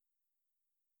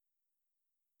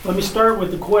Let me start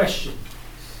with the question.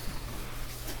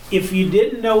 If you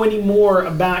didn't know any more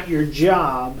about your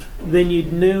job than you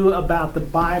knew about the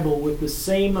Bible with the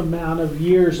same amount of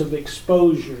years of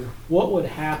exposure, what would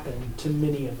happen to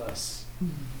many of us?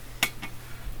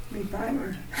 Be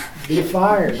fired. Be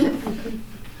fired.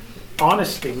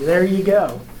 Honesty, there you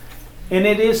go. And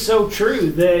it is so true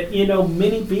that,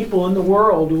 many people in the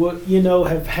world,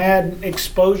 have had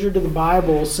exposure to the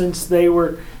Bible since they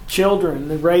were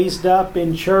children, raised up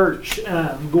in church,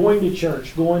 going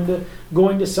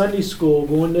to Sunday school,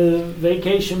 going to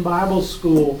vacation Bible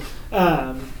school,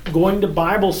 going to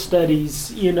Bible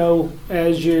studies,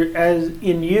 as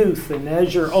in youth and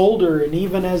as you're older and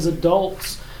even as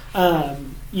adults,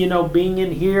 being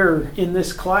in here in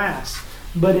this class.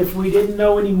 But if we didn't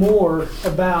know any more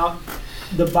about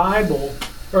the Bible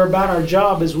or about our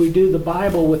job as we do the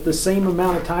Bible with the same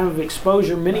amount of time of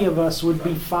exposure, many of us would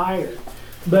be fired.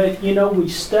 But, we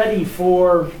study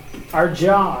for our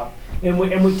job, and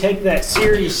we take that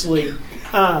seriously.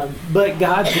 But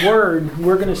God's Word,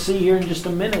 we're going to see here in just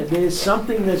a minute, is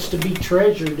something that's to be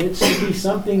treasured. It's to be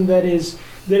something that is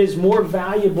more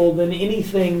valuable than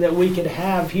anything that we could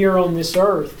have here on this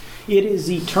earth. It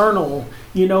is eternal.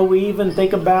 We even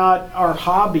think about our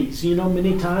hobbies.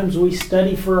 Many times we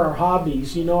study for our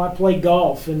hobbies. I play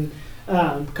golf, and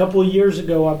a couple of years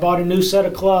ago I bought a new set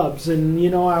of clubs,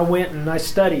 and I went and I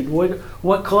studied.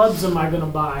 What clubs am I going to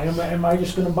buy? Am I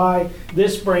just going to buy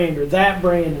this brand or that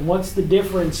brand? And what's the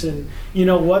difference? And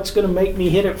what's going to make me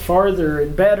hit it farther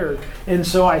and better? And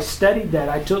so I studied that.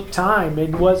 I took time.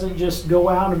 It wasn't just go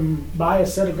out and buy a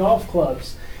set of golf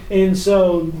clubs. And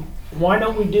so why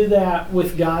don't we do that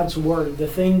with God's Word, the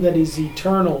thing that is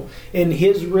eternal, in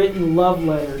His written love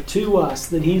letter to us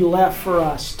that He left for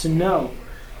us to know?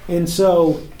 And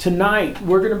so tonight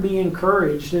we're going to be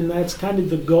encouraged, and that's kind of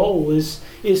the goal, is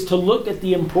to look at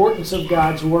the importance of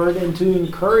God's Word and to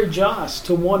encourage us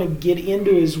to want to get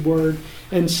into His Word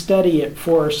and study it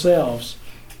for ourselves.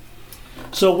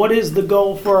 So what is the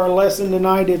goal for our lesson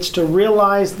tonight? It's to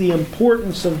realize the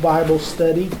importance of Bible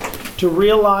study, to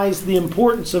realize the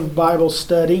importance of Bible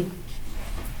study.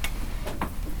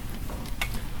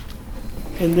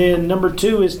 And then number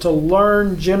 2 is to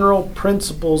learn general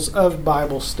principles of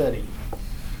Bible study.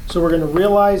 So we're going to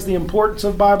realize the importance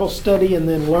of Bible study and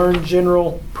then learn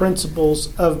general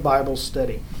principles of Bible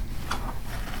study.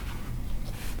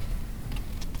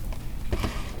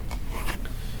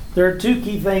 There are 2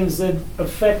 key things that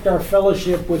affect our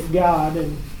fellowship with God,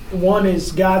 and one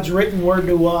is God's written Word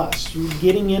to us.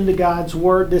 Getting into God's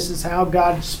Word, this is how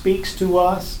God speaks to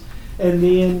us. And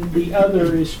then the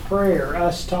other is prayer,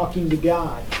 us talking to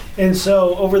God. And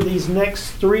so over these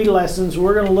next 3 lessons,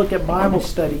 we're going to look at Bible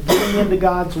study, getting into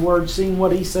God's Word, seeing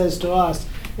what He says to us.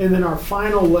 And then our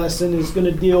final lesson is going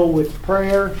to deal with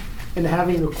prayer and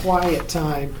having a quiet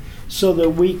time so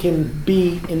that we can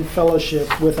be in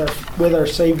fellowship with our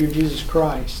Savior Jesus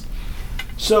Christ.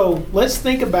 So let's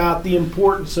think about the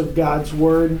importance of God's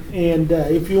Word. And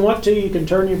if you want to, you can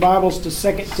turn your Bibles to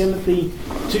 2 Timothy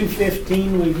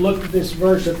 2:15. We've looked at this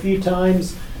verse a few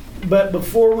times. But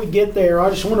before we get there,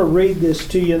 I just want to read this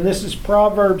to you. And this is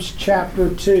Proverbs chapter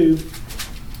 2.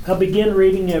 I'll begin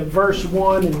reading at verse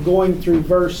 1 and going through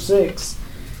verse 6.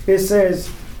 It says,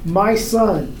 "My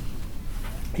son,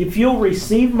 if you'll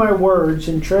receive my words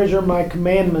and treasure my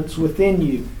commandments within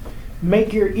you,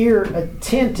 make your ear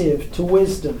attentive to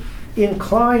wisdom.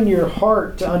 Incline your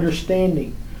heart to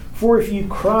understanding. For if you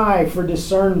cry for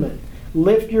discernment,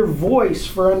 lift your voice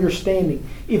for understanding.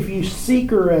 If you seek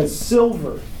her as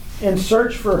silver and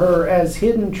search for her as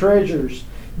hidden treasures,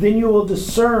 then you will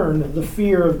discern the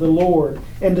fear of the Lord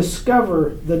and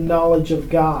discover the knowledge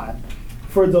of God.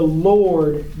 For the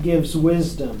Lord gives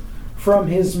wisdom. From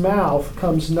His mouth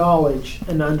comes knowledge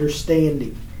and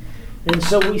understanding." And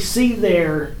so we see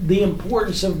there the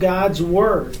importance of God's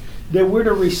Word, that we're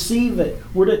to receive it.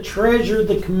 We're to treasure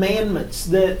the commandments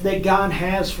that God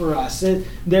has for us.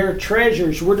 They're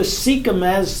treasures. We're to seek them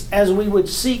as we would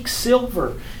seek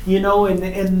silver.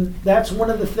 And that's one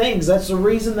of the things. That's the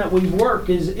reason that we work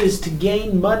is to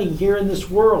gain money here in this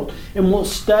world. And we'll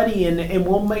study and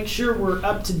we'll make sure we're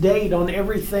up to date on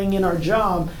everything in our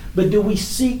job. But do we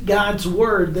seek God's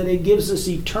Word that it gives us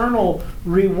eternal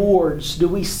rewards? Do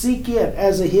we seek it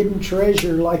as a hidden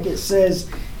treasure like it says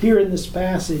here in this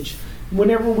passage?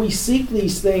 Whenever we seek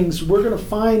these things, we're going to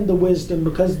find the wisdom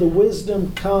because the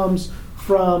wisdom comes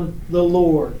from the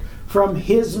Lord. From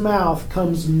His mouth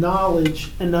comes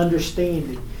knowledge and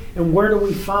understanding. And where do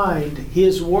we find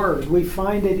His Word? We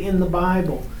find it in the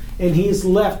Bible. And He's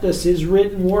left us His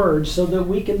written Word so that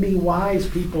we can be wise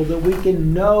people, that we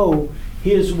can know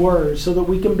His Word, so that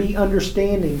we can be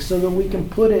understanding, so that we can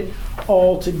put it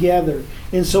all together.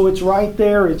 And so it's right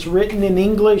there. It's written in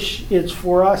English. It's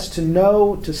for us to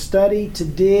know, to study, to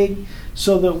dig,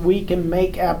 so that we can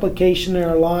make application in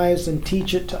our lives and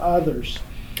teach it to others.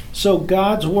 So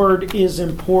God's Word is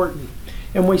important.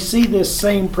 And we see this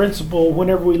same principle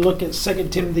whenever we look at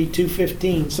 2 Timothy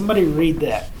 2:15. Somebody read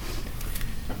that.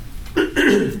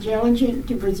 Be diligent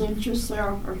to present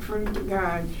yourself approved to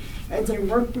God, as a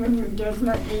workman who does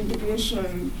not need to be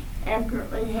ashamed,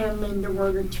 accurately handling the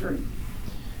word of truth.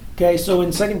 Okay, so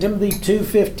in 2 Timothy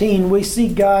 2:15, we see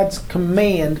God's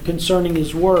command concerning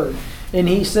His Word. And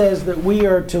He says that we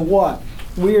are to what?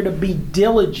 We are to be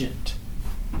diligent.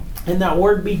 And that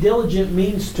word be diligent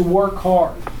means to work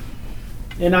hard.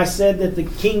 And I said that the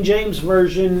King James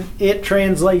Version, it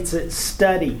translates it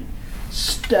study.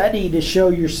 Study to show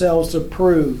yourselves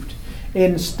approved.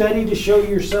 And study to show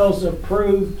yourselves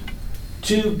approved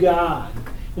to God.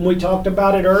 And we talked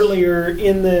about it earlier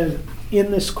in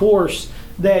this course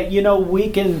that, we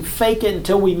can fake it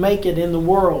until we make it in the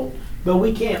world, but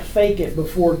we can't fake it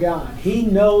before God. He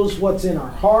knows what's in our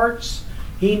hearts.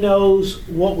 He knows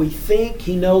what we think.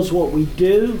 He knows what we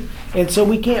do. And so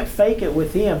we can't fake it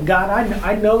with Him. God,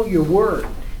 I know your Word.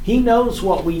 He knows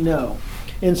what we know.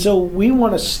 And so we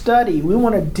want to study. We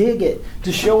want to dig it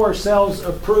to show ourselves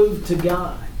approved to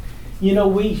God.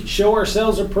 We show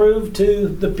ourselves approved to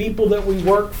the people that we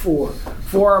work for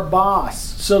our boss,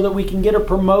 so that we can get a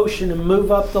promotion and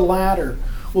move up the ladder.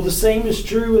 Well, the same is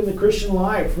true in the Christian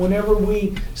life. Whenever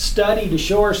we study to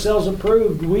show ourselves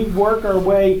approved, we work our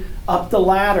way up the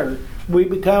ladder. We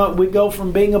go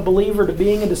from being a believer to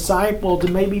being a disciple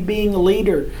to maybe being a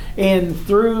leader. And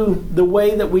through the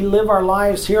way that we live our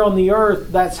lives here on the earth,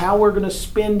 that's how we're going to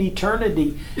spend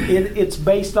eternity. It's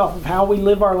based off of how we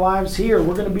live our lives here.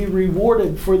 We're going to be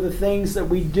rewarded for the things that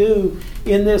we do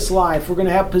in this life. We're going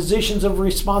to have positions of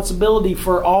responsibility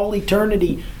for all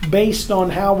eternity based on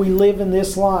how we live in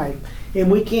this life. And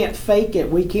we can't fake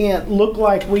it. We can't look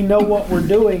like we know what we're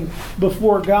doing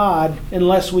before God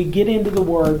unless we get into the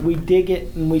Word, we dig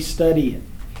it, and we study it.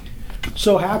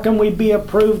 So how can we be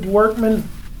approved workmen?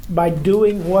 By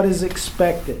doing what is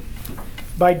expected.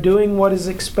 By doing what is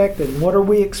expected. What are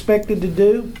we expected to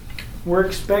do? We're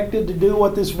expected to do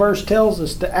what this verse tells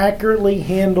us, to accurately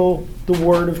handle the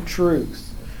word of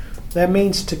truth. That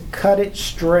means to cut it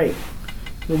straight.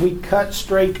 That we cut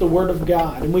straight the Word of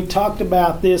God. And we talked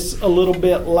about this a little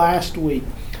bit last week.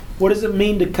 What does it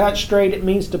mean to cut straight? It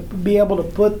means to be able to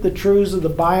put the truths of the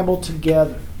Bible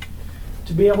together.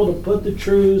 To be able to put the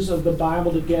truths of the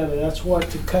Bible together. That's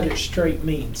what to cut it straight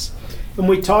means. And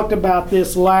we talked about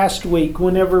this last week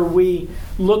whenever we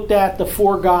looked at the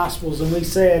four Gospels and we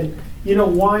said,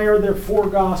 why are there four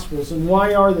Gospels? And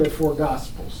why are there four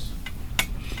Gospels?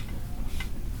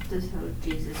 To show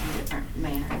Jesus in different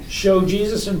manners. Show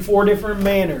Jesus in four different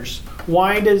manners.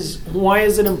 Why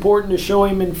is it important to show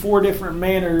Him in four different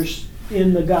manners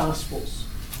in the Gospels?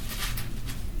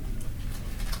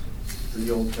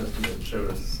 The Old Testament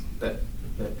showed us that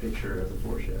picture as a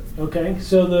foreshadow. Okay,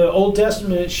 so the Old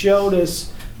Testament showed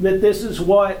us that this is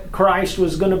what Christ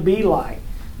was going to be like.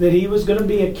 That He was going to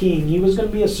be a king. He was going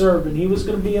to be a servant. He was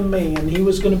going to be a man. He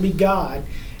was going to be God.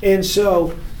 And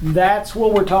so that's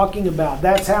what we're talking about.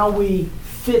 That's how we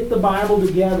fit the Bible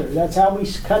together. That's how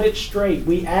we cut it straight.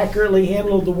 We accurately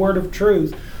handle the word of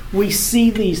truth. We see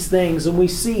these things and we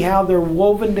see how they're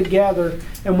woven together,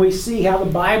 and we see how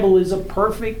the Bible is a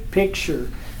perfect picture,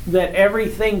 that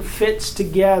everything fits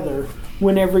together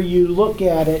whenever you look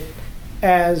at it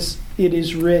as it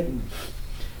is written.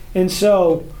 And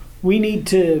so we need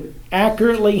to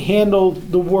accurately handle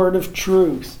the word of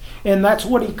truth. And that's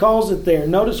what he calls it there.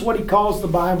 Notice what he calls the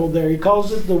Bible there. He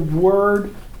calls it the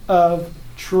word of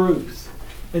truth.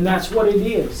 And that's what it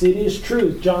is. It is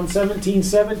truth. John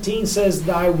 17:17 says,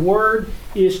 thy word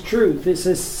is truth. It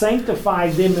says,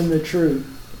 sanctify them in the truth.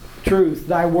 Truth.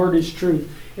 Thy word is truth.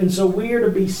 And so we are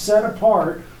to be set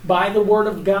apart by the Word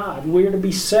of God. We are to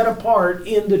be set apart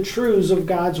in the truths of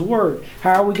God's Word.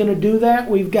 How are we going to do that?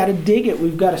 We've got to dig it.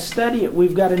 We've got to study it.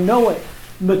 We've got to know it.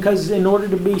 Because in order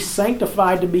to be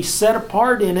sanctified, to be set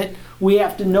apart in it, we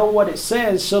have to know what it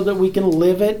says so that we can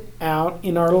live it out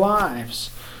in our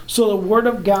lives. So the Word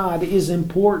of God is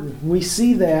important. We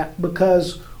see that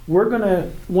because we're going to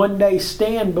one day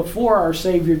stand before our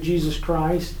Savior Jesus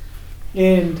Christ,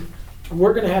 and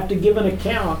we're going to have to give an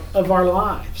account of our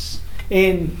lives.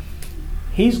 And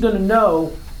He's going to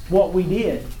know what we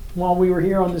did while we were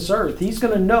here on this earth. He's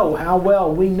going to know how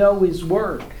well we know His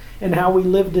Word and how we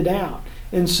lived it out.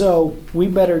 And so we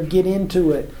better get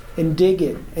into it and dig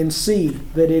it and see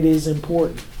that it is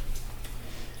important.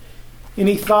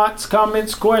 Any thoughts,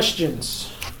 comments,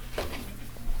 questions?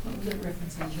 What was it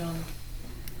referencing, John?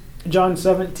 John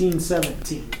 17:17.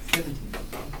 17.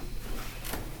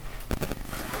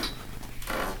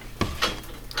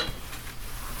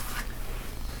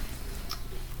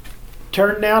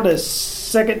 Turn now to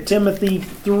 2 Timothy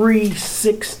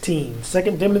 3:16.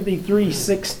 2 Timothy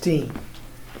 3:16.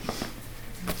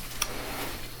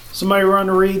 Somebody want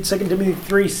to read 2 Timothy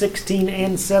 3:16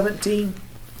 and 17?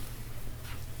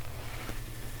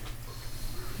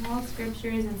 All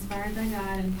Scripture is inspired by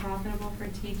God and profitable for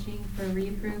teaching, for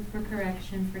reproof, for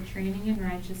correction, for training in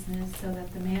righteousness, so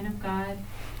that the man of God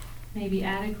may be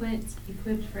adequate,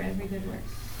 equipped for every good work.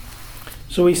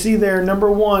 So we see there, number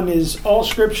one is all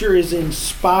Scripture is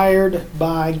inspired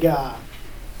by God.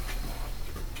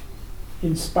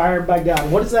 Inspired by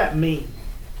God. What does that mean?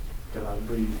 God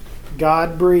breathed.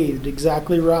 God breathed.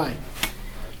 Exactly right.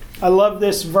 I love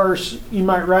this verse. You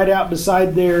might write out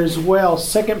beside there as well.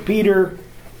 2 Peter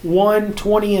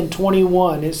 1:20 and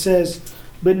 21. It says,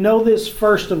 "But know this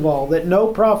first of all, that no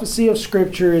prophecy of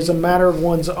Scripture is a matter of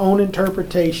one's own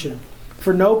interpretation.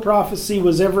 For no prophecy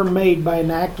was ever made by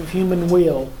an act of human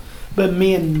will, but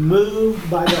men moved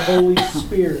by the Holy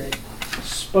Spirit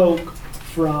spoke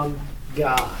from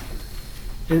God."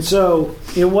 And so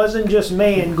it wasn't just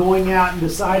man going out and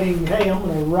deciding, hey, I'm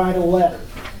going to write a letter.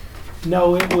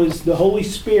 No, it was the Holy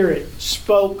Spirit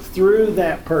spoke through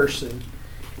that person,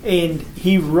 and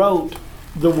he wrote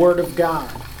the Word of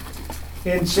God.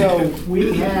 And so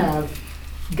we have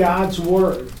God's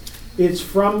Word. It's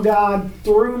from God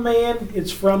through man.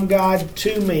 It's from God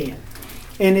to man.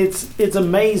 And it's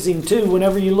amazing, too,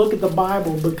 whenever you look at the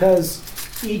Bible, because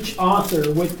each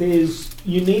author, with his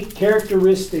unique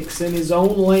characteristics and his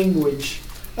own language,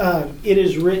 it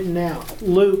is written out.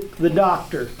 Luke, the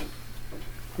doctor,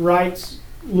 writes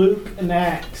Luke and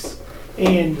Acts.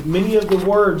 And many of the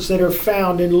words that are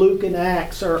found in Luke and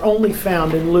Acts are only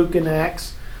found in Luke and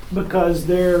Acts because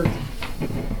they're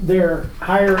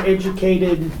higher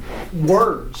educated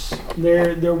words.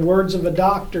 They're words of a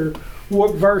doctor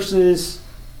versus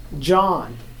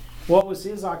John. What was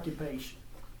his occupation?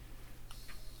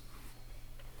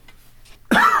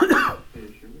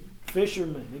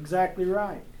 Fisherman, exactly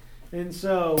right. And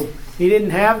so he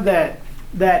didn't have that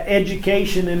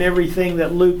education and everything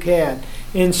that Luke had.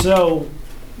 And so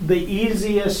the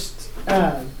easiest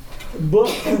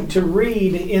book to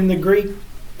read in the Greek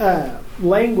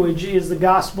language is the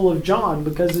Gospel of John,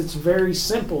 because it's very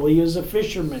simple. He was a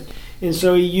fisherman, and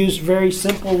so he used very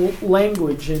simple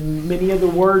language, and many of the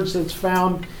words that's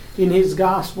found in his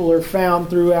Gospel are found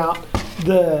throughout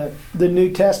the New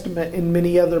Testament in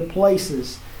many other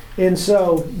places. And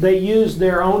so they used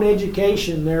their own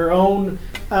education, their own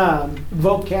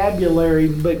vocabulary,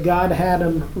 but God had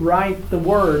them write the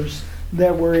words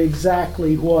that were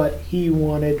exactly what he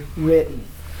wanted written.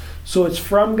 So it's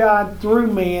from God through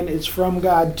man, it's from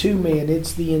God to man.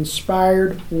 It's the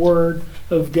inspired Word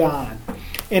of God.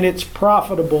 And it's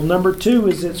profitable. Number two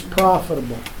is it's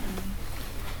profitable.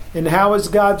 And how is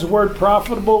God's Word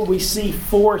profitable? We see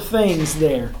four things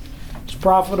there. It's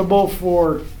profitable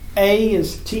for A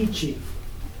is teaching.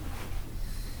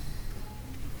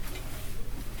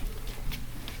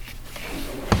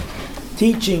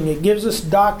 Teaching, it gives us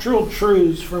doctrinal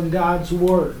truths from God's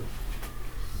Word.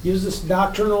 Gives us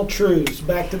doctrinal truths.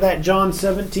 Back to that John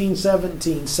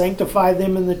 17:17. Sanctify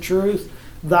them in the truth.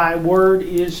 Thy word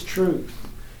is truth.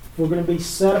 We're going to be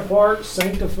set apart,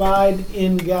 sanctified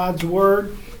in God's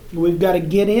Word. We've got to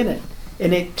get in it.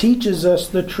 And it teaches us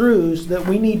the truths that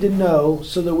we need to know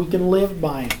so that we can live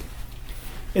by them.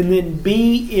 And then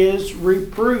B is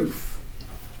reproof.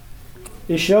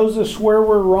 It shows us where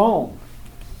we're wrong.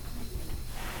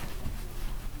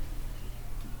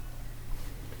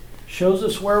 Shows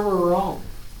us where we're wrong.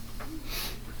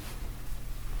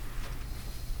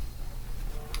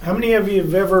 How many of you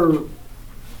have ever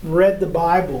read the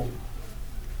Bible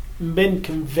and been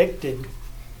convicted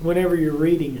whenever you're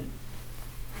reading it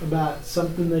about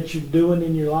something that you're doing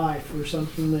in your life or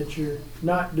something that you're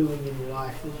not doing in your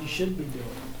life that you should be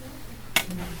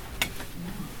doing?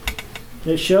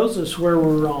 It shows us where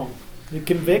we're wrong. It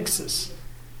convicts us.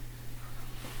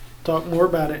 Talk more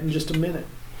about it in just a minute.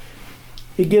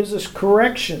 It gives us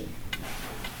correction.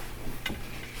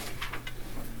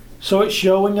 So it's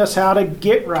showing us how to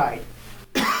get right.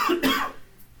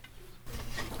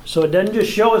 So it doesn't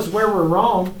just show us where we're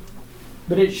wrong,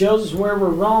 but it shows us where we're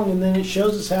wrong, and then it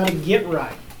shows us how to get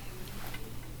right.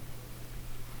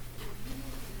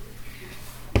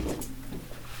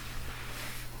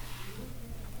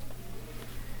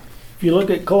 If you look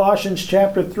at Colossians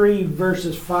chapter 3,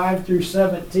 verses 5 through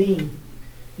 17,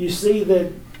 you see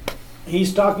that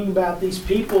he's talking about these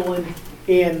people,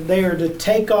 and they are to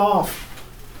take off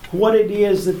what it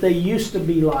is that they used to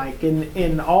be like,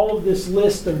 and all of this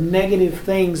list of negative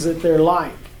things that they're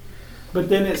like. But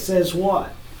then it says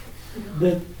what?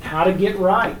 That how to get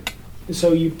right.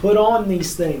 So you put on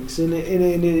these things, and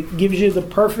it gives you the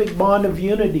perfect bond of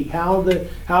unity, how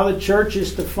the church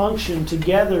is to function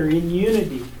together in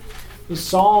unity. With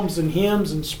psalms and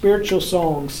hymns and spiritual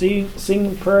songs,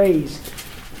 singing praise.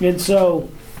 And so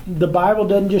the Bible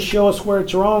doesn't just show us where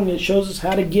it's wrong, it shows us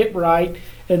how to get right.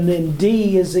 And then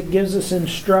D is it gives us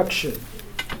instruction.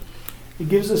 It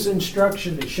gives us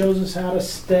instruction. It shows us how to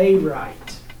stay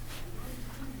right.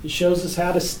 It shows us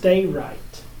how to stay right.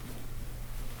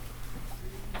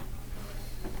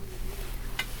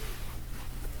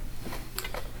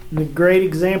 And a great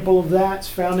example of that is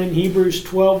found in Hebrews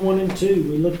 12, 1 and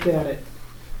 2. We looked at it.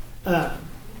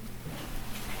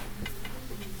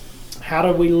 How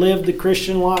do we live the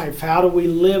Christian life? How do we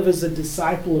live as a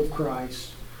disciple of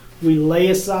Christ? We lay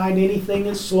aside anything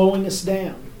that's slowing us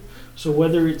down. So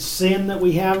whether it's sin that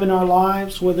we have in our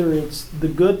lives, whether it's the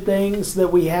good things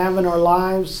that we have in our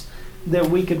lives that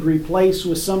we could replace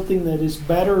with something that is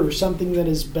better or something that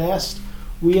is best,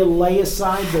 we lay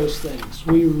aside those things.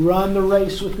 We run the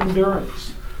race with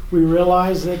endurance. We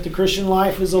realize that the Christian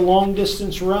life is a long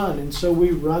distance run, and so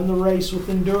we run the race with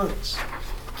endurance,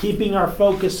 keeping our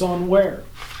focus on where?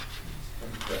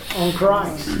 On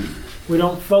Christ. We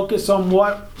don't focus on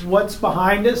what's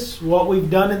behind us, what we've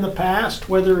done in the past,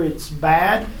 whether it's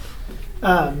bad,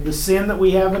 the sin that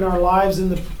we have in our lives in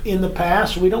the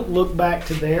past. We don't look back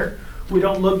to there. We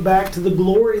don't look back to the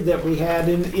glory that we had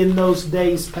in those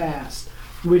days past.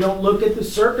 We don't look at the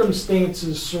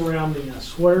circumstances surrounding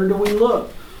us. Where do we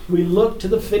look? We look to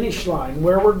the finish line,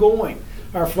 where we're going.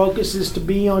 Our focus is to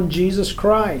be on Jesus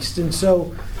Christ. And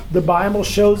so the Bible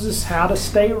shows us how to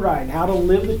stay right, how to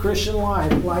live the Christian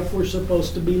life like we're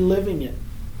supposed to be living it.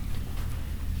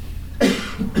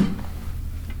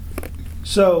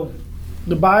 So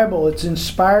the Bible, it's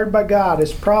inspired by God,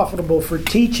 is profitable for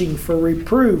teaching, for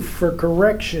reproof, for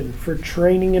correction, for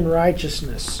training in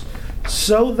righteousness.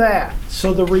 So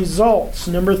the results,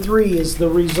 number 3 is the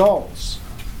results.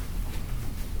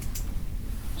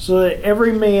 So that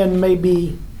every man may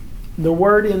be, the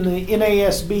word in the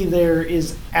NASB there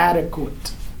is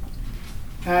adequate.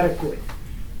 Adequate.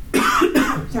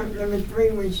 So number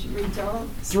 3 was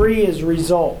results. 3 is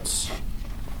results.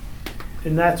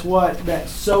 And that's what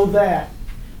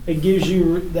it gives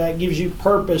you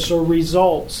purpose or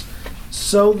results.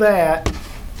 So that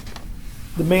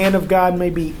the man of God may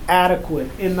be adequate.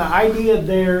 And the idea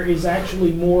there is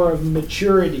actually more of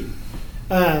maturity.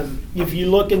 If you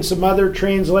look in some other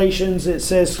translations, it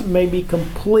says maybe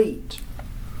complete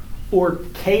or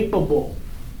capable.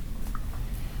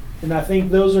 And I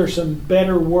think those are some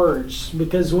better words,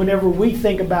 because whenever we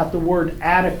think about the word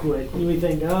adequate, we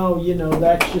think,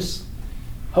 that's just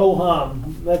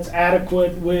ho-hum. That's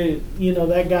adequate.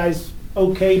 That guy's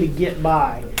okay to get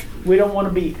by. We don't want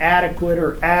to be adequate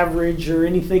or average or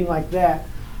anything like that.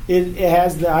 It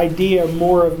has the idea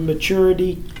more of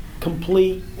maturity,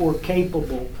 complete, or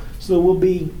capable. So we'll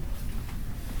be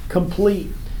complete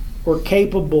or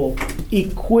capable,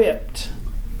 equipped.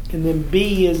 And then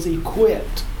B is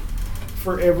equipped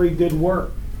for every good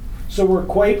work. So we're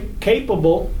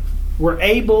capable, we're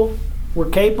able, we're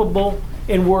capable,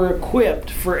 and we're equipped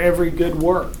for every good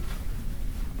work.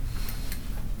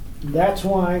 That's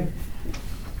why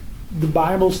the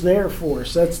Bible's there for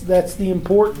us. That's the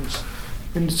importance.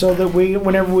 And so that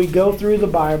whenever we go through the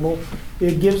Bible,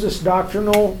 it gives us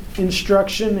doctrinal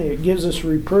instruction, it gives us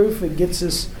reproof,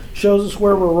 shows us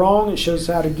where we're wrong, it shows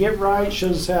us how to get right,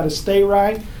 shows us how to stay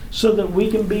right, so that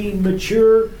we can be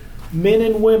mature men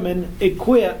and women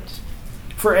equipped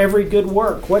for every good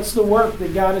work. What's the work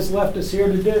that God has left us here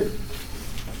to do?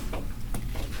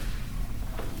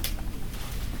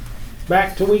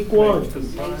 Back to week 1.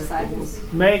 Make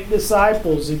disciples. Make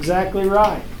disciples, exactly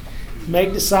right.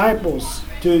 Make disciples,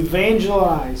 to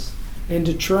evangelize and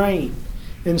to train.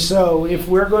 And so if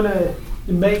we're going to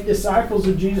make disciples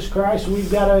of Jesus Christ,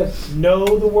 we've got to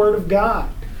know the Word of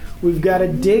God. We've got to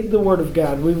dig the Word of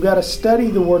God. We've got to study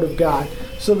the Word of God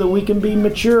so that we can be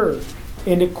mature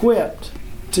and equipped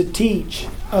to teach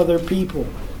other people.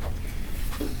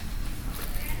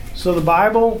 So the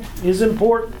Bible is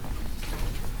important.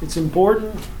 It's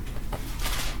important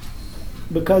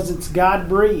because it's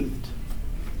God-breathed.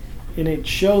 And it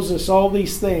shows us all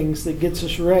these things that gets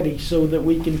us ready so that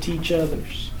we can teach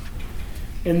others.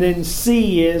 And then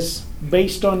C is,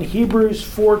 based on Hebrews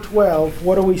 4:12,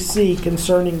 what do we see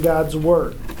concerning God's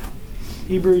Word?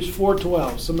 Hebrews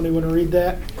 4:12. Somebody want to read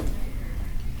that?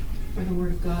 For the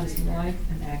word of God is alive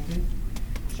and active,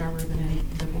 sharper than any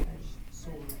double-edged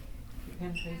sword. It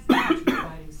penetrates the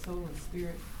dividing soul and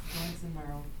spirit, joints and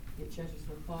marrow. It judges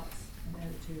the thoughts and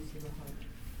attitudes of the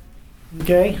heart.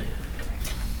 Okay?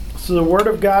 So the Word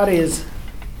of God is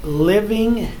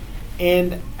living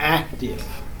and active.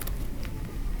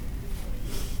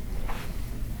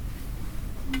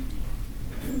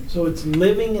 So it's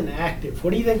living and active.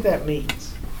 What do you think that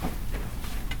means?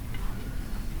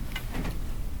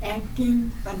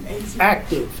 Acting, but is it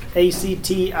Active.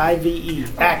 A-C-T-I-V-E.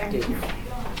 Active.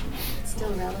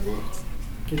 Still relevant.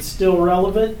 It's still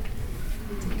relevant.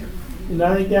 And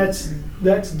I think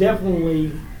that's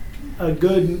definitely a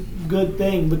good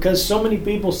thing, because so many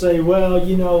people say, well,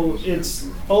 you know, it's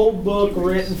old book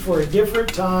written for a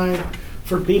different time,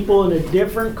 for people in a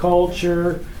different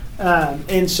culture,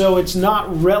 and so it's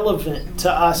not relevant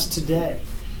to us today.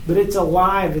 But it's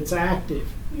alive, it's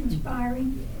active.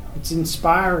 inspiring? It's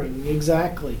inspiring,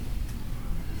 exactly.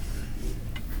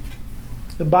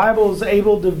 The Bible is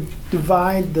able to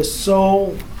divide the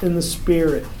soul and the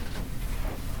spirit.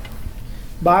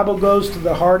 Bible goes to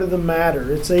the heart of the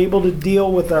matter. It's able to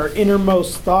deal with our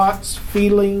innermost thoughts,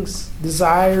 feelings,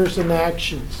 desires, and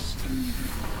actions.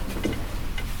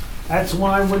 That's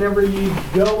why whenever you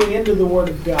go into the Word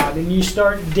of God and you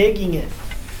start digging it,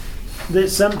 that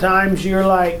sometimes you're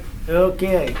like,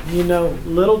 okay, you know, a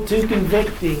little too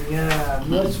convicting.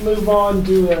 Let's move on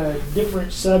to a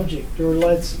different subject, or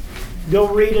let's go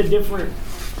read a different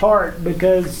part,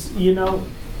 because, you know,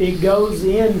 it goes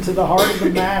into the heart of the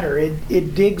matter.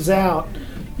 It digs out,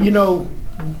 you know,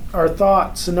 our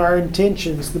thoughts and our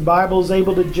intentions. The Bible is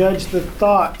able to judge the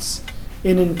thoughts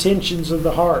and intentions of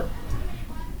the heart.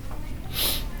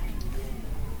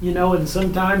 You know, and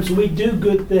sometimes we do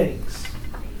good things,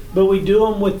 but we do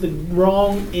them with the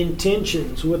wrong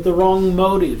intentions, with the wrong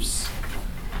motives.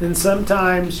 And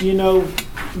sometimes, you know,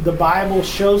 the Bible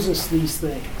shows us these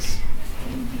things.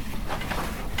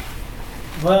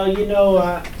 Well, you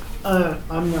know,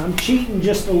 I'm cheating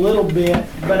just a little bit,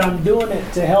 but I'm doing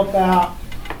it to help out,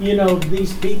 you know,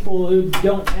 these people who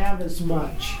don't have as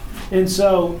much. And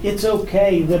so it's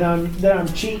okay that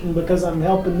I'm cheating because I'm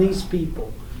helping these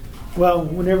people. Well,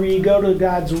 whenever you go to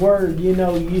God's Word, you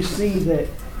know, you see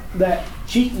that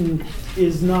cheating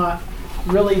is not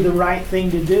really the right thing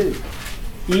to do.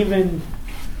 Even,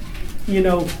 you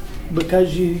know,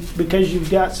 because you've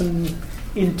got some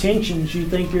intentions, you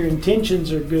think your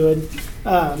intentions are good,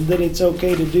 that it's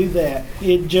okay to do that.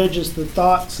 It judges the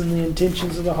thoughts and the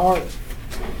intentions of the heart.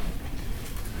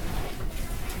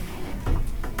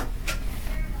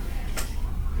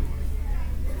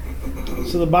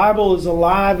 So the Bible is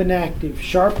alive and active,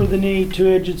 sharper than any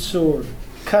two-edged sword,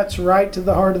 cuts right to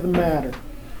the heart of the matter.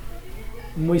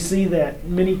 And we see that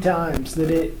many times, that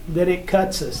it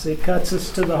cuts us. It cuts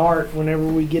us to the heart whenever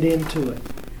we get into it.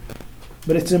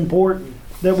 But it's important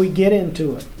that we get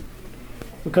into it,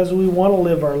 because we want to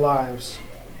live our lives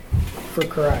for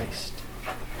Christ.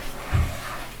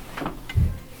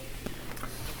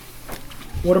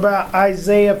 What about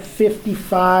Isaiah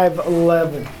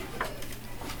 55:11?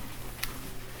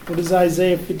 What does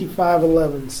Isaiah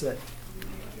 55:11 say?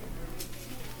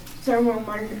 So will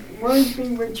my word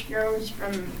be which goes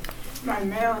from my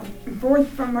mouth, forth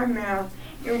from my mouth,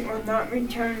 it will not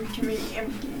return to me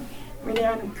empty,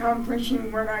 without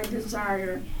accomplishing what I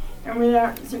desire, and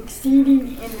without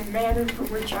succeeding in the matter for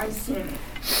which I sent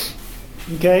it.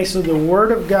 Okay, so the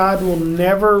Word of God will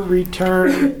never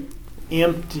return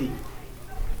empty.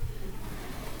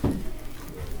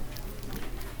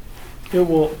 It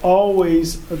will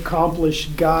always accomplish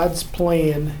God's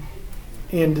plan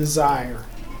and desire.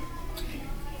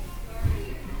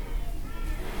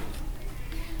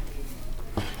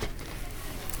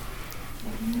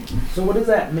 So what does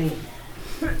that mean?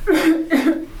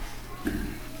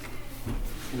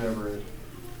 Never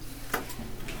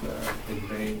in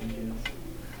vain.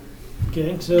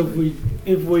 Okay, so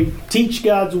if we teach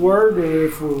God's Word, or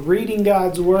if we're reading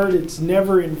God's Word, it's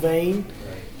never in vain.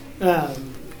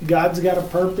 God's got a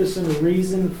purpose and a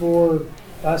reason for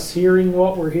us hearing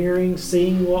what we're hearing,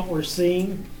 seeing what we're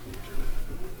seeing.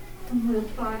 And the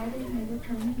fire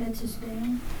never lets us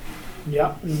down.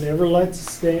 Yep, never lets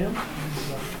us down.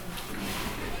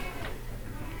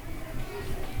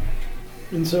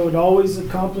 And so it always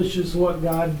accomplishes what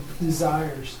God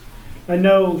desires. I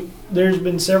know there's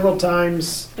been several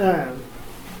times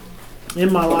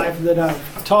in my life that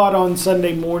I've taught on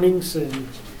Sunday mornings, and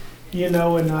you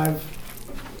know, and I've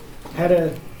had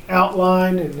an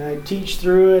outline, and I teach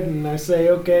through it, and I say,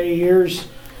 okay, here's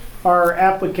our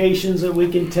applications that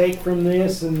we can take from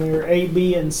this, and they're A,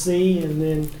 B, and C, and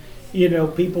then,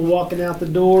 people walking out the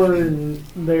door and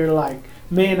they're like,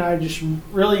 man, I just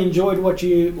really enjoyed what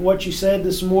you said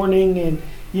this morning, and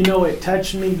it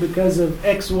touched me because of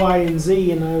X, Y, and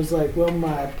Z. And I was like, well,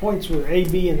 my points were A,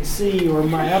 B, and C, or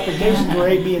my applications were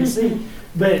A, B, and C.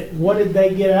 But what did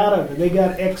they get out of it? They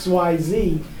got X, Y,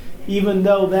 Z. Even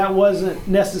though that wasn't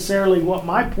necessarily what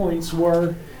my points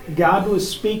were, God was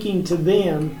speaking to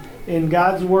them, and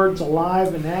God's word's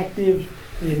alive and active,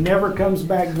 and it never comes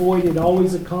back void. It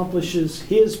always accomplishes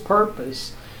His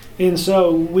purpose. And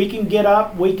so we can get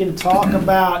up, we can talk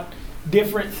about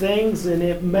different things, and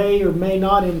it may or may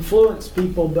not influence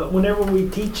people, but whenever we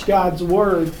teach God's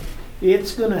word,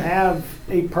 it's going to have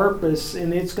a purpose,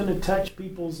 and it's going to touch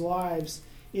people's lives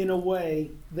in a way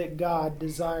that God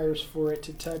desires for it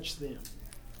to touch them.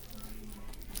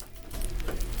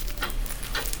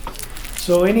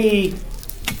 So any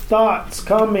thoughts,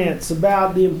 comments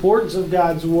about the importance of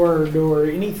God's word, or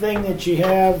anything that you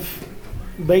have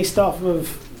based off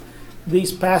of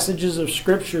these passages of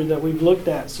Scripture that we've looked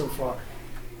at so far?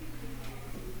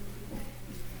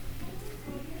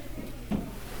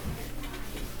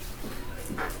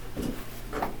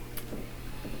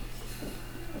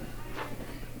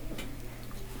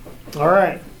 All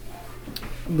right.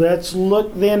 Let's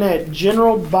look then at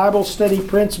general Bible study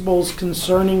principles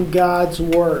concerning God's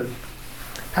Word.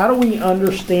 How do we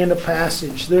understand a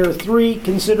passage? There are 3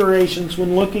 considerations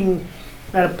when looking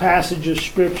at a passage of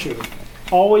Scripture.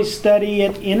 Always study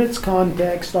it in its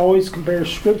context, always compare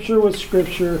Scripture with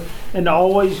Scripture, and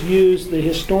always use the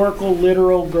historical,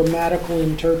 literal, grammatical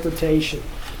interpretation.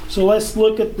 So let's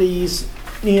look at these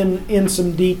in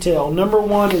some detail. Number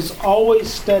 1 is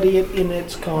always study it in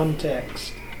its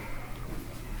context.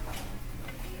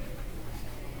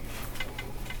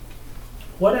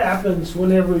 What happens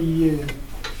whenever you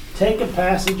take a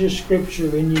passage of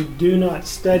Scripture and you do not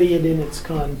study it in its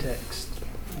context?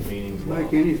 Meaning's Make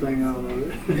lost. anything out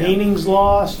of it. Meaning's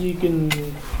lost. You can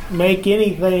make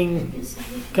anything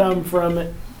come from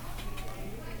it.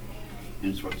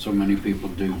 It's what so many people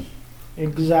do.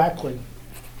 Exactly.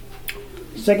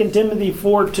 2 Timothy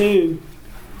 4:2,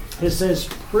 it says,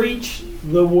 preach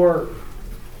the word.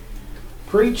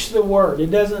 Preach the word. It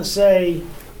doesn't say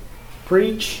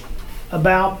preach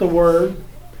about the word.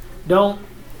 Don't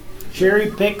cherry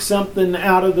pick something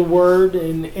out of the word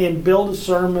and build a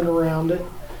sermon around it.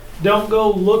 Don't go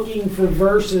looking for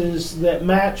verses that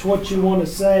match what you want to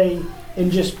say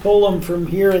and just pull them from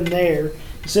here and there.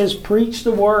 It says preach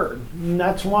the word. And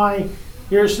that's why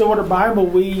here at Stillwater Bible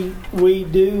we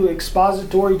do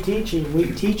expository teaching.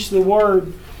 We teach the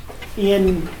word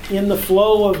in the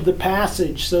flow of the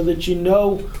passage so that you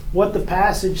know what the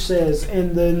passage says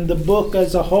and then the book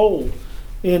as a whole.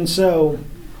 And so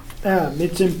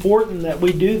it's important that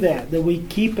we do that we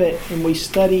keep it and we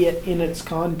study it in its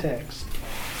context.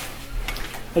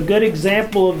 A good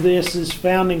example of this is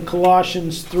found in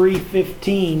Colossians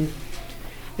 3:15,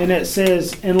 and it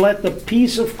says, "And let the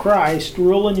peace of Christ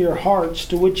rule in your hearts,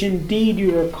 to which indeed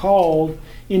you are called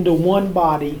into one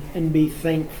body, and be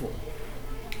thankful."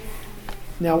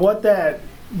 Now what that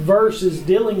verse is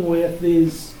dealing with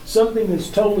is something that's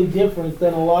totally different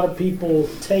than a lot of people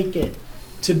take it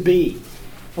to be.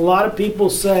 A lot of people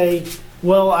say,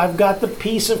 well, I've got the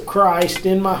peace of Christ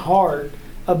in my heart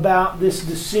about this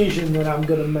decision that I'm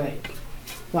going to make.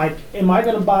 Like, am I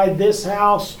going to buy this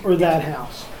house or that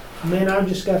house? Man, I've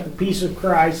just got the peace of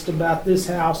Christ about this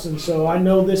house, and so I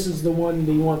know this is the one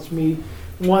that He wants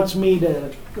me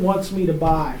to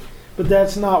buy. But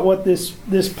that's not what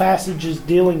this passage is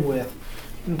dealing with.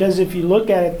 Because if you look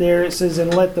at it there, it says,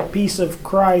 "And let the peace of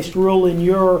Christ rule in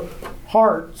your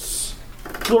hearts,"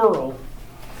 plural.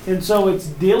 And so it's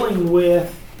dealing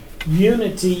with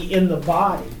unity in the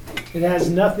body. It has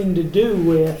nothing to do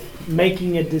with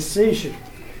making a decision.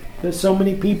 But so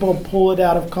many people pull it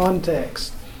out of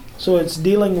context. So it's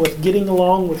dealing with getting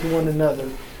along with one another.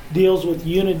 Deals with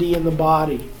unity in the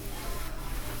body.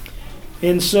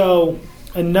 And so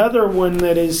another one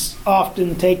that is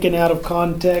often taken out of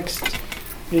context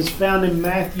is found in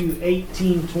Matthew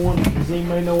 18:20. Does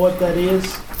anybody know what that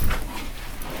is?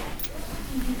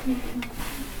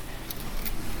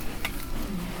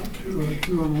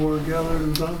 Two or more gathered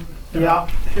in time. Yeah.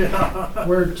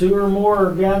 Where 2 or more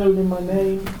are gathered in my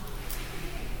name.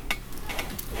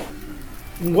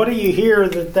 And what do you hear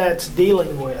that that's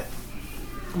dealing with?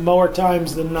 More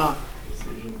times than not.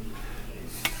 Decision.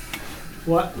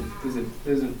 What?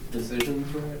 Isn't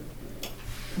decisions right?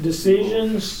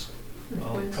 Decisions,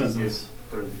 Presence.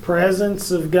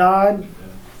 presence of God.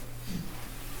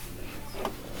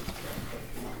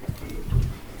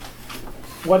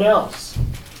 What else?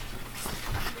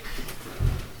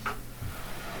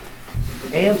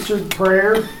 answered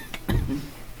prayer.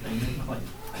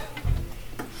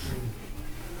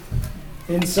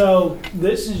 And so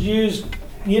this is used,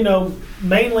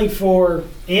 mainly for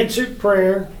answered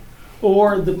prayer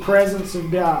or the presence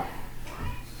of God.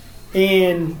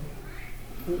 And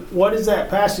what is that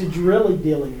passage really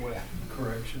dealing with?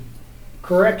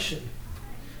 Correction.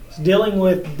 It's dealing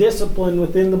with discipline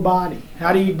within the body.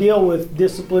 How do you deal with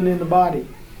discipline in the body?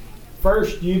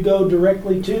 First, you go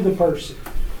directly to the person.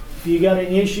 If you got an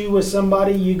issue with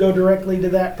somebody, you go directly to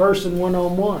that person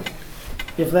one-on-one.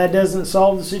 If that doesn't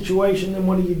solve the situation, then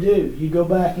what do? You go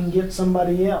back and get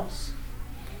somebody else.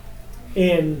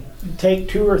 And take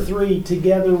 2 or 3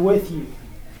 together with you.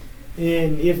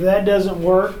 And if that doesn't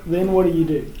work, then what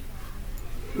do?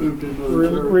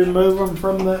 Remove them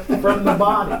from the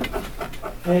body.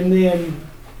 And then,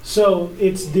 so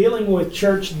it's dealing with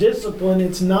church discipline.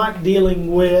 It's not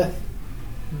dealing with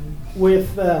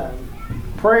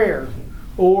prayer,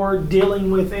 or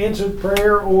dealing with answered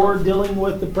prayer, or dealing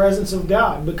with the presence of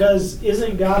God. Because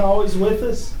isn't God always with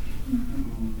us?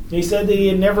 He said that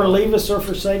He'd never leave us or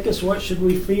forsake us. What should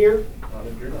we fear? Not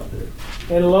if you're not there.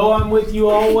 And lo, I'm with you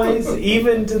always,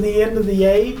 even to the end of the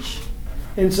age.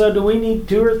 And so do we need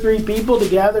 2 or 3 people to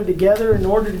gather together in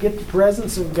order to get the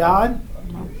presence of God?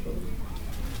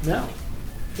 No.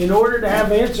 In order to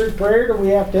have answered prayer, do we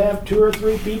have to have 2 or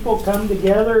 3 people come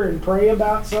together and pray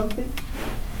about something?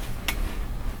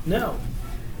 No.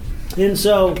 And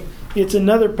so it's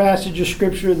another passage of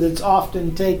Scripture that's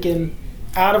often taken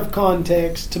out of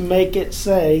context to make it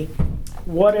say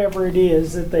whatever it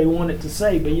is that they want it to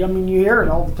say. But you hear it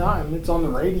all the time. It's on the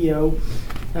radio.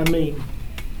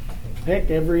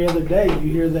 Heck, every other day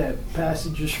you hear that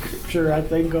passage of Scripture, I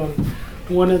think, on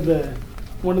one of the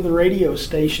radio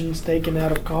stations taken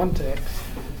out of context.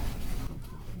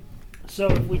 So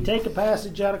if we take a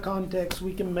passage out of context,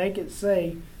 we can make it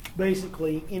say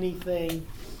basically anything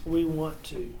we want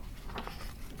to.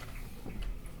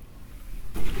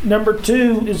 Number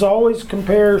 2 is always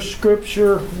compare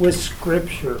Scripture with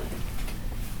Scripture.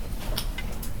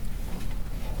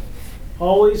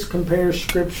 Always compare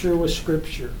Scripture with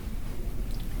Scripture.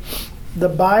 The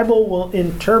Bible will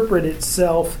interpret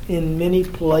itself in many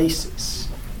places.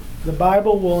 The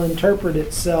Bible will interpret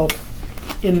itself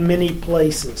in many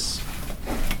places.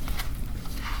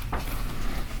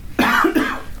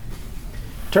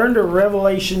 Turn to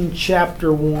Revelation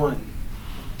chapter 1.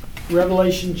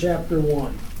 Revelation chapter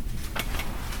 1.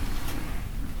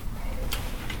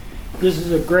 This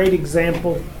is a great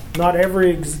example. Not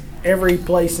every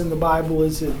place in the Bible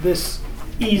is this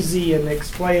easy and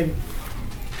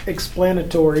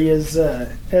explanatory as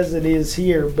it is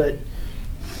here, but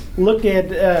look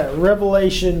at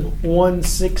Revelation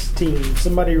 1:16.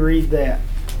 Somebody read that.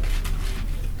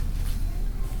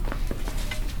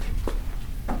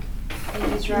 In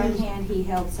his right hand he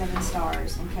held 7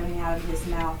 stars, and coming out of his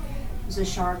mouth was a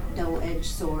sharp, double-edged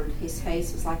sword. His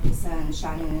face was like the sun,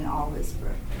 shining in all its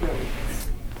brilliance.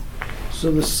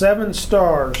 So the 7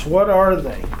 stars, what are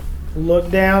they?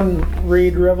 Look down,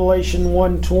 read Revelation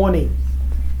 1:20.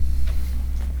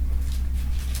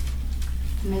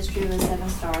 The mystery of the 7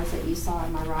 stars that you saw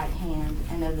in my right hand,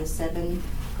 and of the 7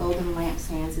 golden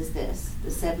lampstands is this: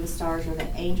 the 7 stars are the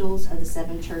angels of the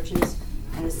 7 churches,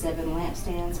 and the 7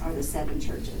 lampstands are the 7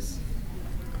 churches.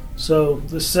 So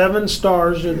the 7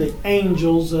 stars are the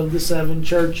angels of the 7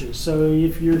 churches. So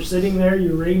if you're sitting there,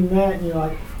 you're reading that, and you're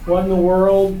like, what in the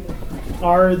world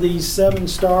are these 7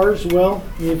 stars? Well,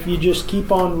 if you just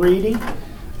keep on reading,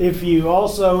 if you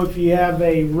have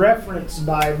a reference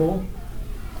Bible,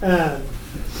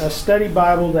 a study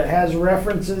Bible that has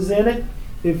references in it,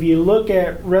 if you look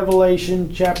at Revelation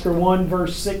chapter 1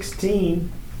 verse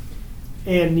 16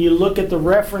 and you look at the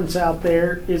reference out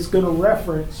there, it's going to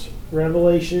reference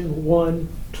Revelation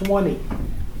 1:20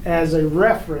 as a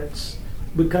reference,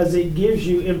 because it gives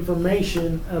you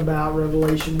information about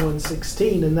Revelation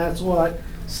 1:16, and that's what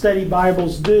study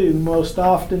Bibles do most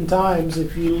oftentimes.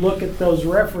 If you look at those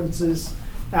references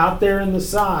out there in the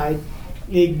side,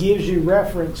 it gives you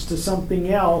reference to something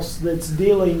else that's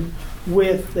dealing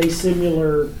with a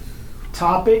similar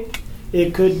topic.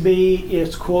 It could be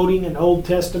it's quoting an Old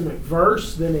Testament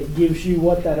verse, then it gives you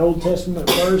what that Old Testament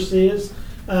verse is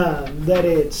that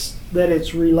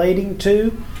it's relating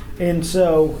to. And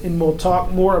we'll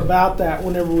talk more about that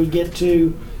whenever we get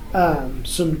to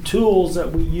some tools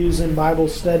that we use in Bible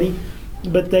study,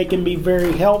 but they can be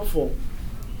very helpful.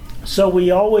 So we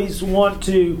always want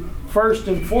to, first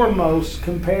and foremost,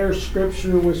 compare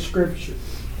Scripture with Scripture.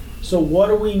 So what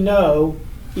do we know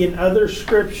in other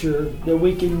Scripture that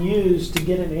we can use to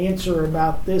get an answer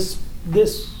about this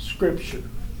Scripture?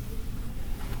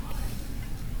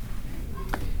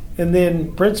 And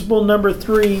then principle number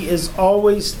 3 is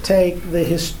always take the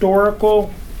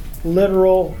historical,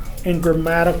 literal, and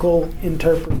grammatical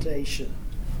interpretation.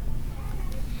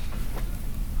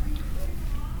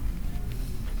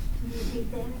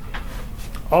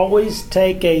 Always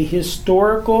take a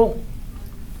historical,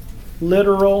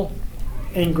 literal,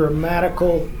 and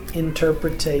grammatical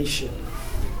interpretation.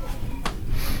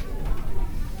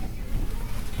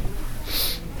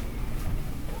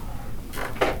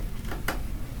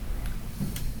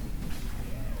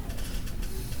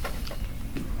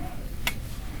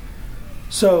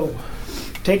 So,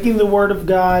 taking the Word of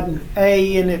God,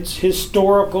 A, in its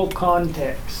historical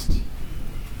context.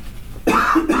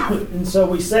 And so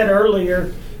we said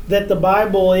earlier that the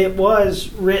Bible, it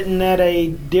was written at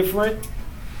a different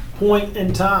point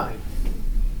in time.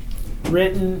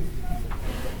 Written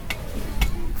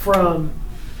from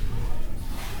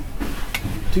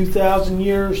 2,000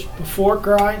 years before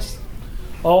Christ,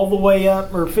 all the way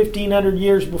up, or 1,500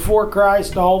 years before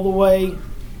Christ, all the way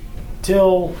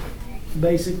till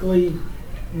basically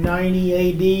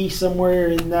 90 AD, somewhere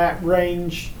in that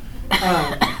range.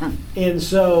 And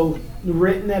so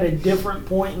written at a different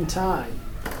point in time.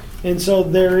 And so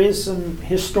there is some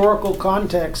historical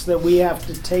context that we have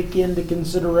to take into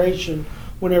consideration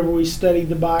whenever we study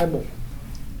the Bible.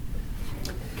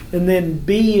 And then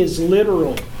B is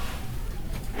literal.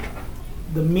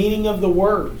 The meaning of the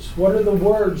words. What are the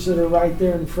words that are right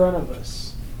there in front of us?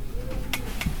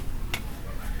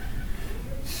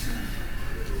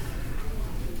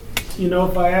 You know,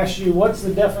 if I ask you, what's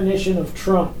the definition of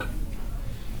trunk?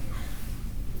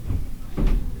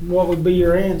 What would be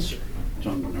your answer? It's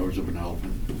on the nose of an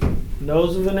elephant.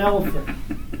 Nose of an elephant.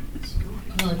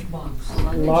 Large box.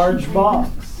 Large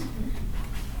box.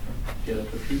 Get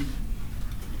up a tree.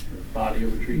 Body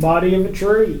of a tree. Body of a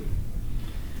tree.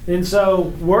 And so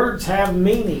words have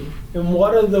meaning. And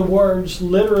what do the words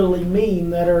literally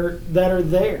mean that are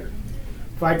there?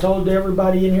 If I told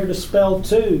everybody in here to spell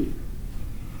two,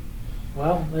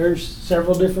 well, there's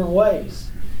several different ways.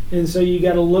 And so you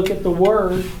got to look at the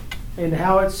word and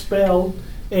how it's spelled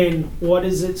and what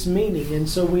is its meaning. And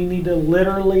so we need to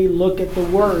literally look at the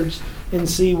words and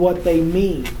see what they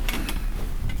mean.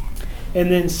 And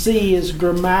then C is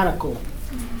grammatical.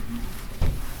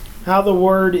 How the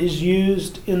word is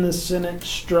used in the sentence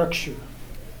structure.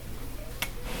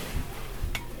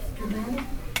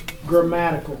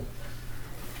 Grammatical.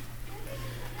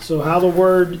 So how the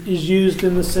word is used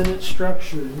in the sentence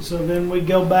structure. And so then we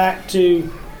go back to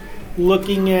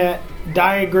looking at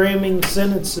diagramming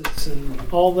sentences and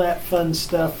all that fun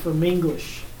stuff from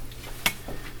English.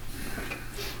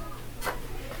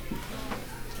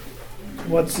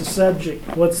 What's the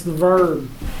subject? What's the verb?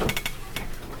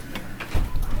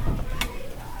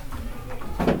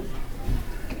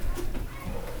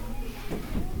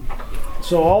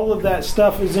 So all of that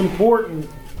stuff is important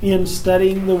in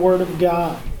studying the Word of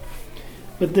God.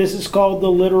 But this is called the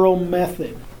literal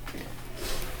method.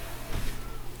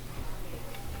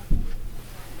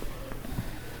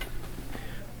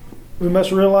 We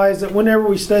must realize that whenever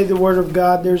we study the Word of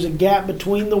God, there's a gap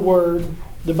between the Word.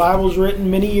 The Bible's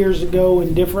written many years ago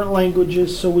in different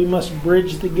languages, so we must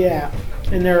bridge the gap.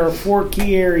 And there are 4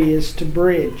 key areas to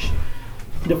bridge.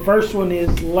 The first one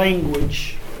is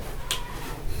language.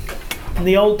 In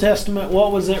the Old Testament,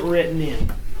 what was it written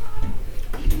in?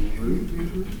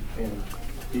 And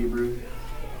Hebrew.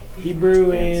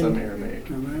 Hebrew And some and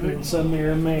Aramaic. some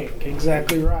Aramaic.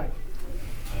 Exactly right.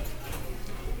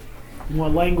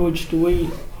 What language do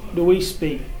we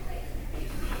speak?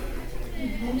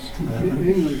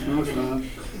 English most of.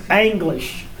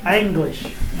 English. English.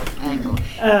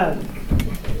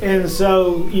 And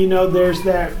so, you know, there's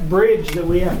that bridge that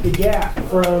we have to gap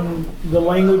from the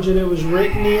language that it was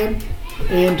written in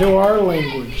into our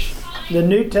language. The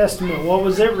New Testament, what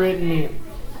was it written in?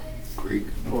 Greek.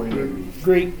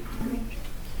 Greek.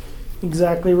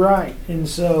 Exactly right. And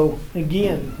so,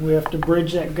 again, we have to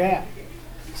bridge that gap.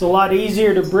 It's a lot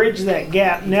easier to bridge that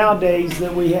gap nowadays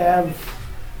that we have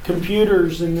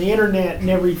computers and the internet and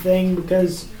everything,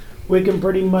 because we can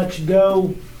pretty much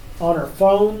go on our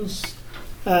phones,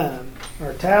 our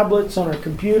tablets, on our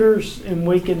computers, and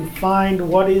we can find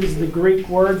what is the Greek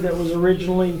word that was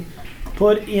originally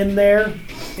put in there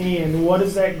and what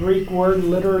does that Greek word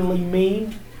literally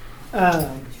mean.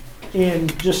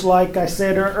 And just like I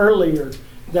said earlier,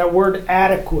 that word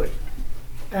adequate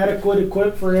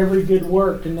equipped for every good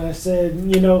work. And I said,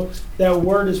 you know, that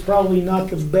word is probably not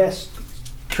the best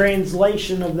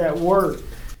translation of that word.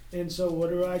 And so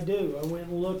what do? I went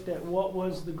and looked at what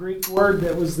was the Greek word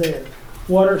that was there.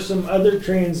 What are some other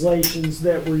translations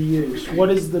that were used? What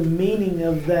is the meaning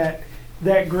of that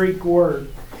Greek word?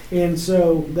 And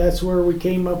so that's where we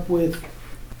came up with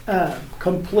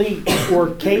complete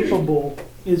or capable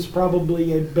is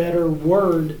probably a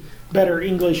better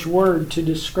English word to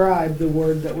describe the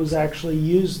word that was actually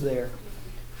used there.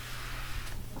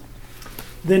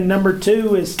 Then number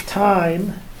 2 is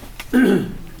time.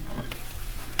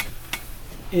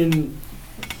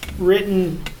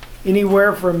 Written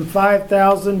anywhere from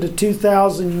 5,000 to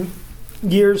 2,000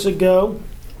 years ago.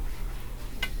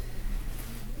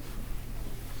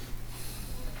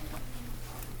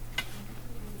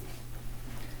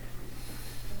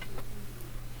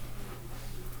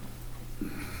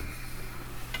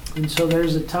 And so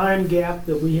there's a time gap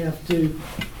that we have to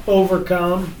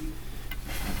overcome.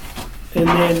 And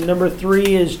then number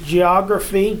 3 is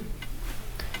geography.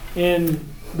 And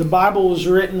the Bible was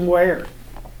written where?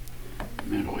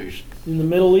 Middle East. In the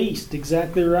Middle East,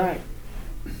 exactly right.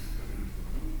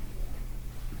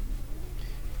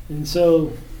 And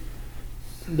so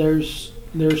there's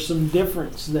some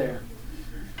difference there.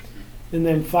 And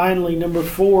then finally, number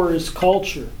 4 is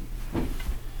culture.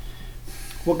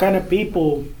 What kind of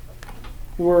people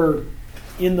were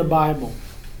in the Bible?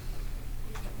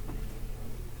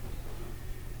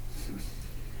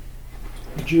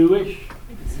 Jewish,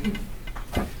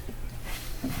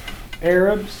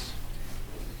 Arabs,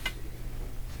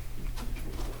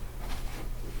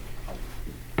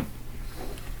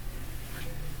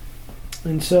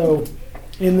 and so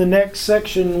in the next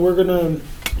section we're going to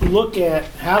look at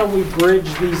how do we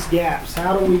bridge these gaps,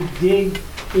 how do we dig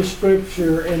the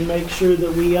scripture and make sure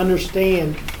that we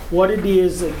understand what it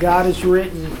is that God has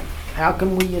written, how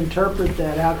can we interpret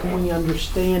that, how can we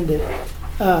understand it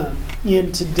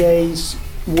in today's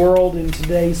world, in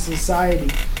today's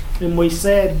society. And we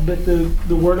said, but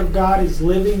the Word of God is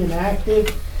living and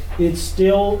active. It's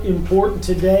still important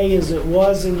today as it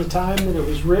was in the time that it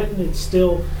was written. It's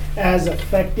still as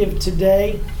effective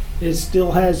today. It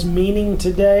still has meaning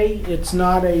today. It's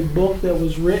not a book that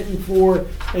was written for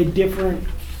a different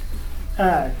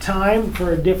time,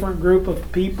 for a different group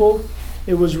of people.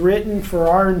 It was written for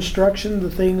our instruction. The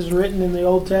things written in the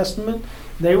Old Testament,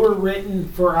 they were written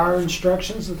for our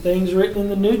instructions. The things written in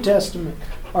the New Testament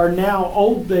are now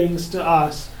old things to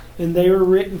us, and they were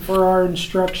written for our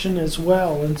instruction as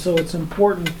well. And so it's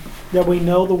important that we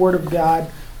know the Word of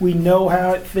God. We know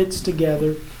how it fits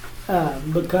together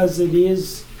because it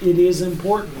is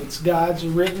important. It's God's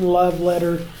written love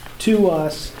letter to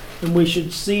us, and we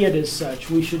should see it as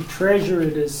such. We should treasure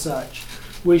it as such.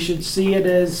 We should see it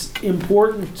as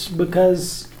important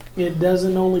because it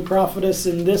doesn't only profit us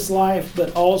in this life,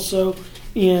 but also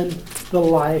in the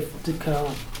life to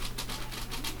come.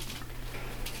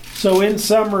 So in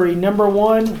summary, number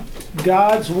 1,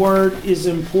 God's Word is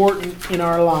important in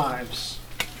our lives.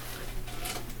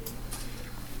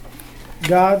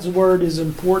 God's Word is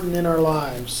important in our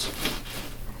lives.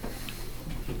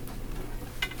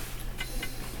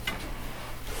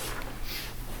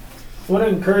 I want to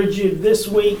encourage you this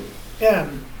week,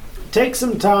 take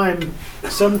sometime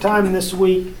this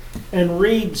week, and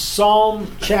read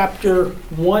Psalm chapter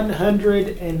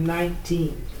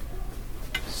 119.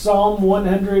 Psalm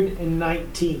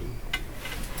 119.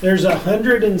 There's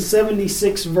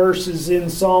 176 verses in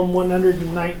Psalm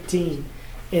 119.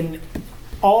 And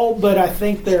all but I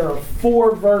think there are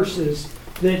 4 verses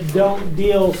that don't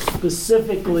deal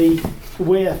specifically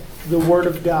with the Word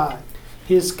of God.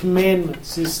 His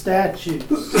commandments, His statutes,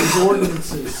 His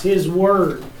ordinances, His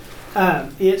Word.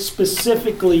 It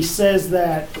specifically says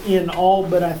that in all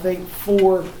but I think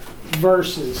 4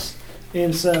 verses.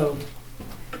 And so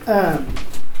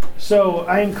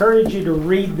I encourage you to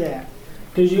read that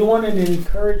because you want an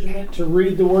encouragement to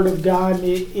read the Word of God.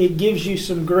 It gives you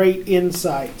some great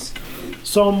insights.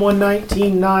 Psalm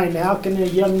 119:9, how can a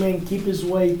young man keep his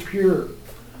way pure?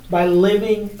 By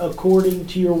living according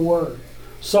to your word.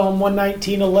 Psalm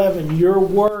 119:11, your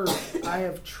word I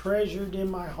have treasured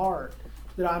in my heart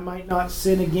that I might not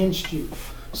sin against you.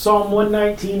 Psalm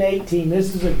 119:18,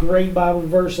 this is a great Bible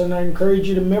verse, and I encourage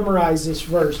you to memorize this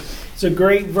verse. It's a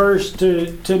great verse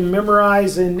to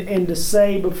memorize and to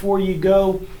say before you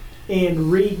go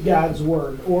and read God's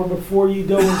Word or before you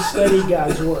go and study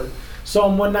God's Word.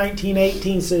 Psalm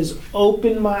 119:18 says,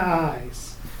 open my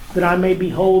eyes that I may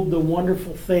behold the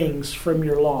wonderful things from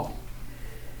your law.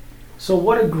 So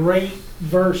what a great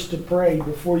verse to pray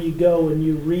before you go and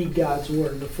you read God's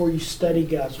Word, before you study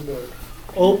God's Word.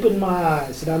 Open my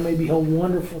eyes that I may behold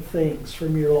wonderful things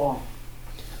from your law.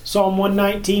 Psalm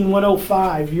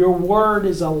 119:105, your word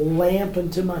is a lamp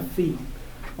unto my feet,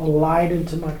 a light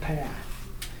unto my path.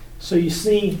 So you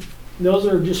see, those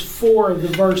are just 4 of the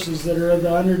verses that are of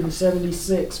the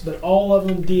 176, but all of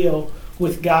them deal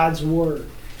with God's Word.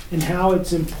 and how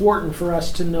it's important for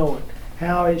us to know it,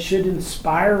 how it should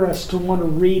inspire us to want to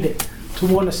read it, to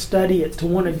want to study it, to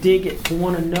want to dig it, to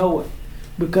want to know it,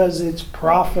 because it's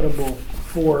profitable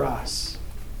for us.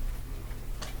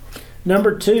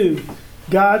 Number 2,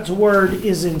 God's Word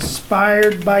is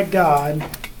inspired by God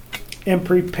and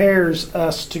prepares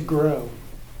us to grow.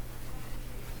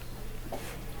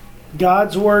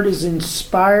 God's Word is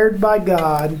inspired by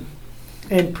God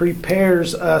and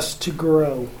prepares us to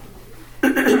grow.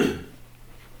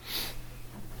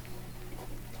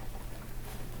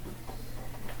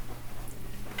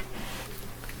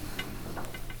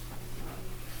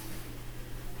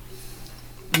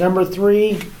 Number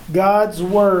 3, God's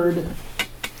Word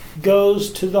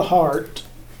goes to the heart.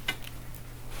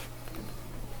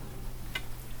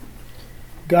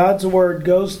 God's Word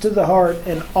goes to the heart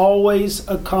and always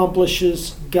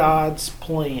accomplishes God's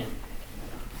plan.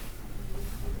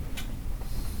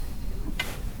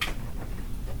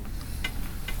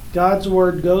 God's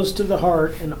Word goes to the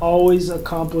heart and always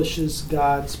accomplishes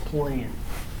God's plan.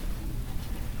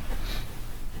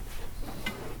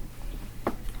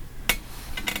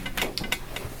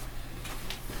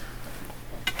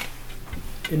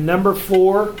 And number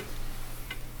 4,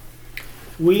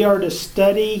 we are to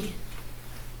study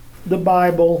the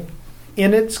Bible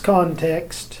in its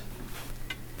context.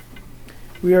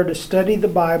 We are to study the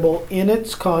Bible in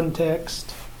its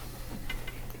context.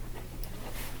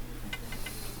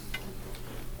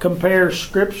 Compare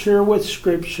Scripture with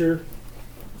Scripture.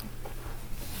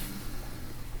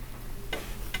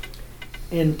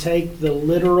 And take the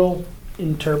literal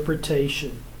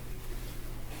interpretation.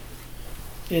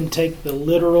 And take the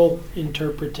literal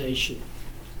interpretation.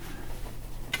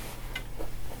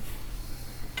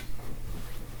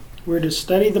 We're to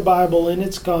study the Bible in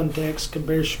its context,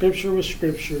 compare Scripture with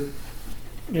Scripture,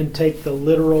 and take the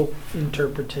literal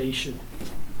interpretation.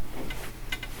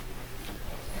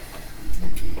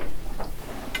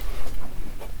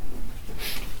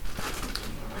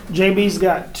 JB's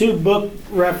got 2 book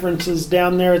references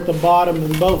down there at the bottom,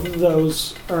 and both of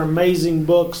those are amazing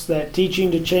books. That Teaching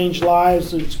to Change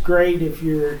Lives, it's great if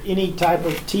you're any type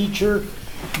of teacher,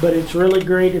 but it's really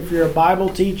great if you're a Bible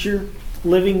teacher.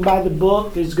 Living by the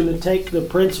Book is going to take the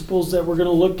principles that we're going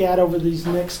to look at over these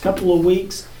next couple of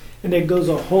weeks, and it goes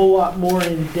a whole lot more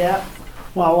in depth,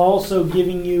 while also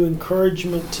giving you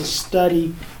encouragement to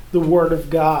study the Word of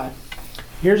God.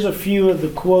 Here's a few of the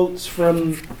quotes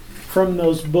from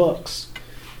those books.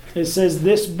 It says,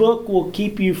 "This book will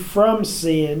keep you from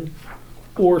sin,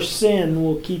 or sin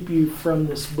will keep you from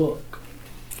this book."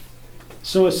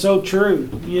 So it's so true.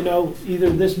 You know,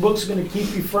 either this book's going to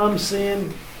keep you from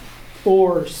sin,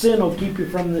 or sin will keep you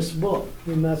from this book.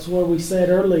 And that's what we said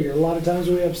earlier. A lot of times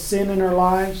we have sin in our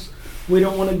lives. We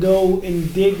don't want to go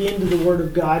and dig into the Word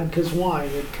of God, because why?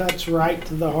 It cuts right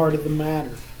to the heart of the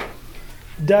matter.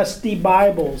 Dusty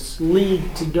Bibles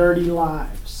lead to dirty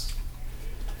lives.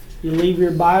 You leave your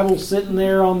Bible sitting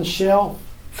there on the shelf,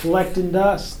 collecting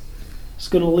dust, it's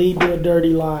going to lead to a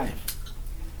dirty life.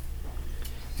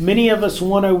 Many of us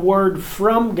want a word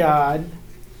from God,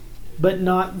 but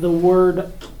not the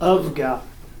Word of God.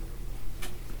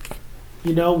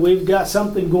 You know, we've got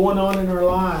something going on in our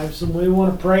lives, and we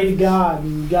want to pray to God,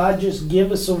 and God just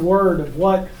give us a word of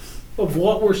what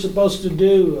we're supposed to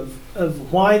do,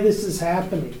 of why this is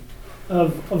happening,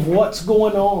 of what's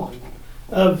going on,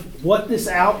 of what this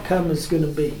outcome is going to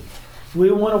be.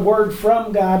 We want a word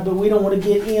from God, but we don't want to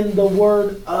get in the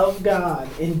Word of God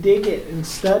and dig it and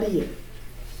study it.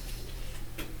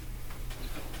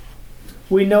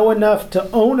 We know enough to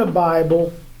own a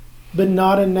Bible, but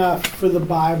not enough for the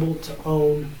Bible to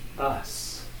own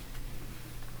us.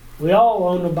 We all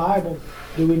own a Bible,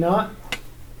 do we not?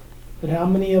 But how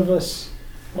many of us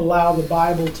allow the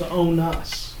Bible to own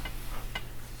us?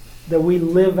 That we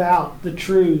live out the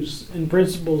truths and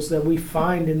principles that we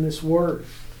find in this Word.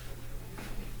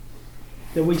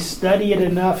 That we study it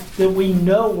enough that we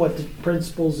know what the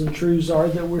principles and truths are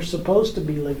that we're supposed to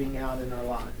be living out in our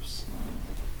lives.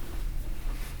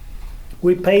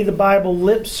 We pay the Bible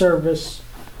lip service,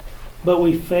 but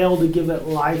we fail to give it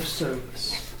life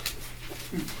service.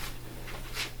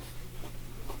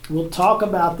 We'll talk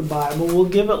about the Bible, we'll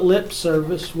give it lip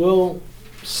service, we'll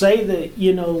say that,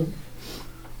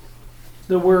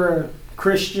 that we're a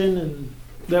Christian and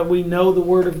that we know the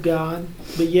Word of God,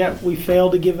 but yet we fail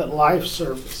to give it life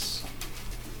service.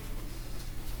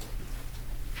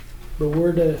 But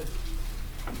we're to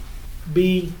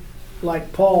be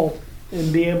like Paul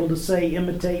and be able to say,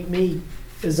 imitate me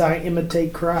as I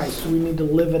imitate Christ. We need to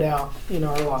live it out in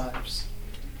our lives.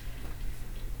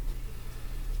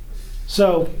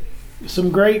 So,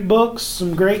 some great books,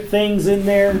 some great things in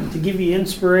there to give you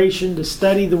inspiration to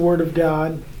study the Word of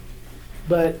God.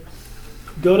 But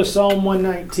go to Psalm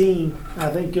 119. I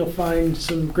think you'll find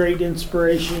some great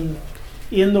inspiration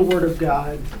in the Word of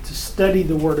God to study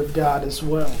the Word of God as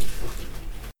well.